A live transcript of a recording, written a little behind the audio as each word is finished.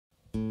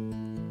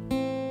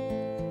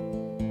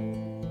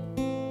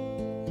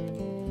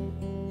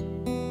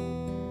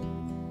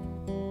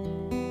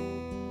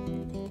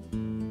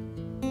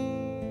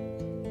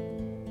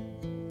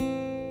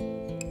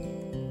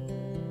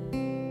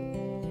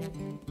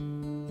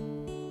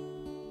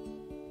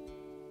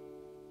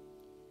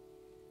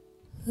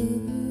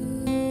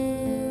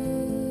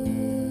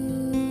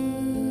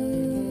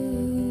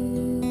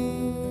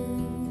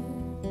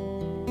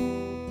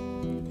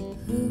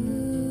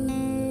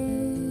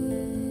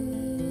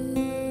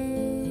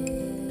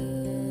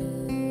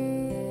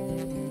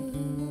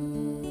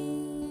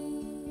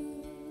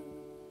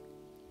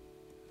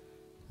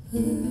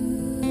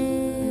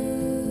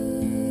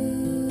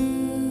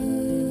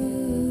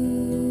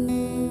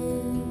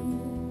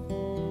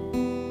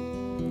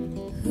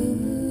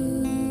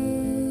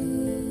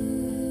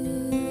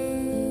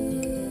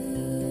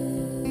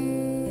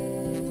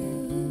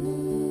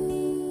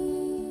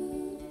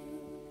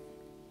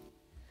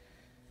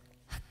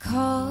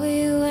Call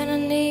you when I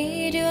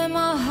need you and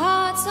my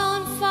heart's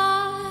on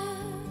fire.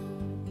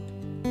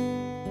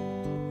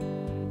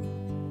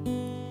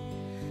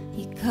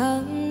 You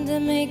come to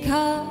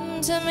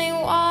me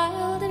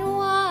wild and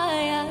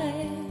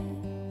wide.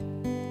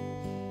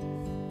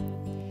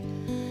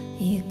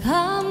 You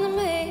come to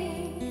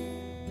me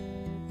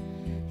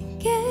and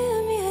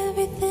give me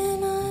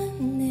everything I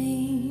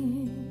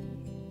need.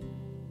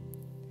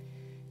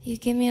 You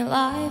give me a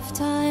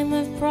lifetime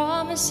of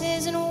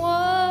promises and a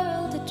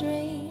world of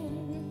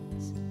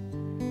dreams.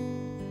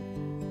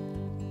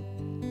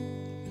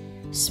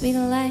 Speak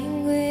the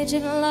language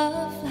of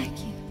love like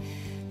you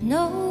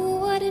know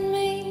what it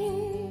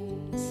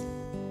means.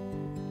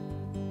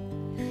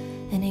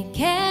 And it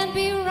can't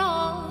be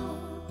wrong.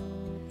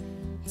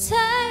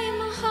 Take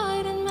my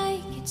heart and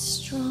make it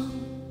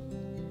strong.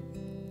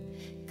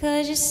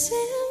 'Cause you're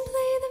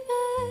simply the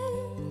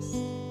best.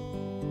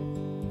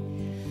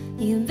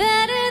 You're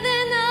better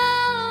than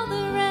all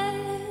the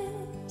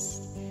rest.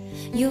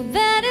 You're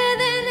better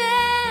than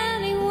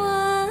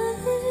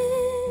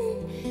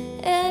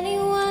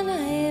anyone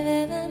I've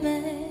ever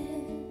met.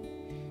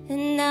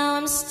 And now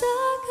I'm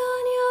stuck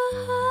on your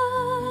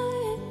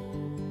heart,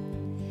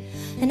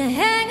 and I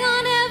hang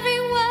on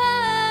every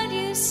word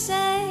you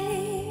say.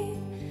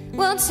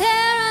 Won't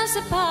tear us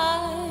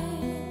apart.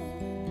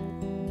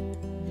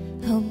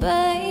 Oh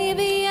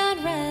baby, I'd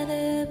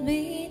rather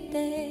be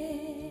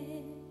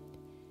dead.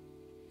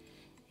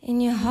 In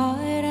your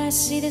heart I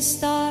see the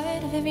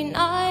start of every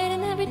night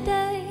and every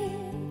day.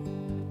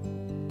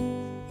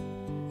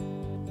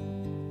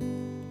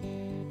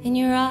 In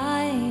your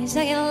eyes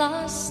I get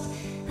lost,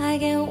 I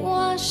get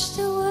washed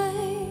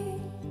away.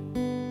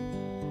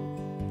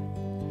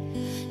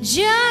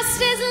 Just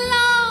as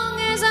long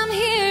as I'm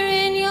here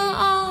in your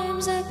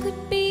arms, I could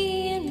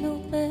be in no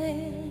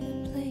better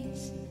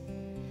place.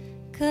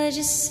 'Cause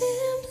you're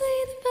simply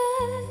the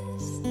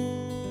best.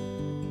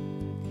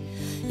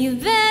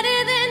 You're better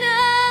than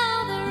all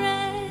the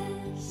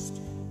rest.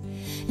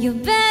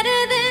 You're better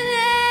than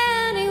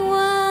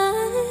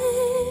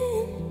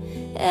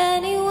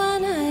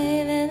anyone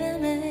I've ever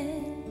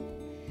met.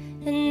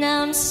 And now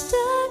I'm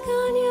stuck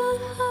on your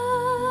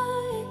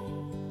heart,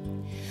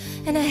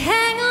 and I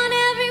hang on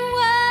every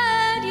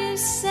word you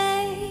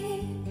say.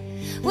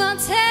 Won't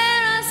tear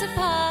us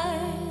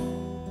apart.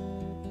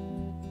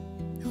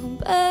 Oh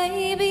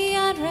baby,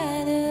 I'd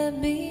rather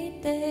be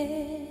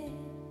dead.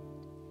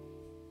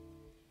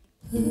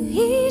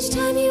 Each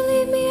time you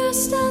leave me I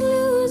start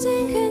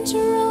losing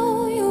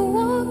control. You're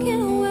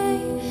walking away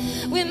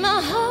with my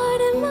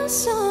heart and my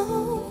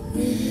soul.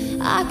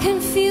 I can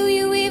feel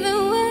you even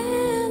when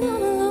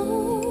I'm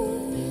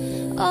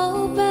alone. Oh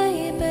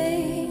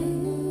baby,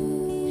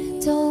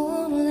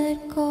 don't let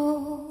go.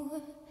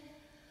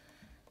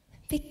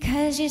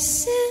 Because you're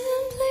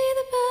simply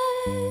the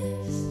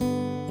best.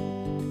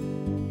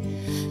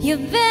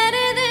 You're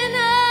better than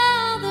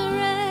all the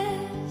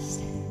rest.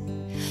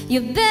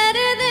 You're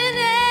better than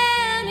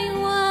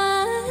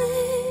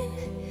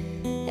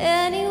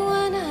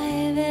anyone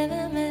I've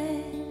ever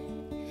met.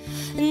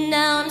 And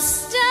now I'm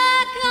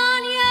stuck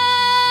on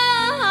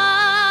your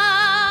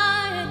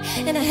heart,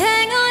 and I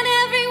hang on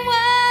every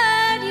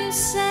word you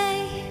say.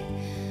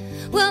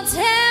 Will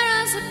tear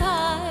us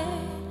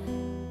apart.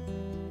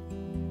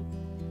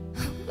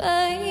 Oh,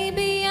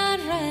 baby,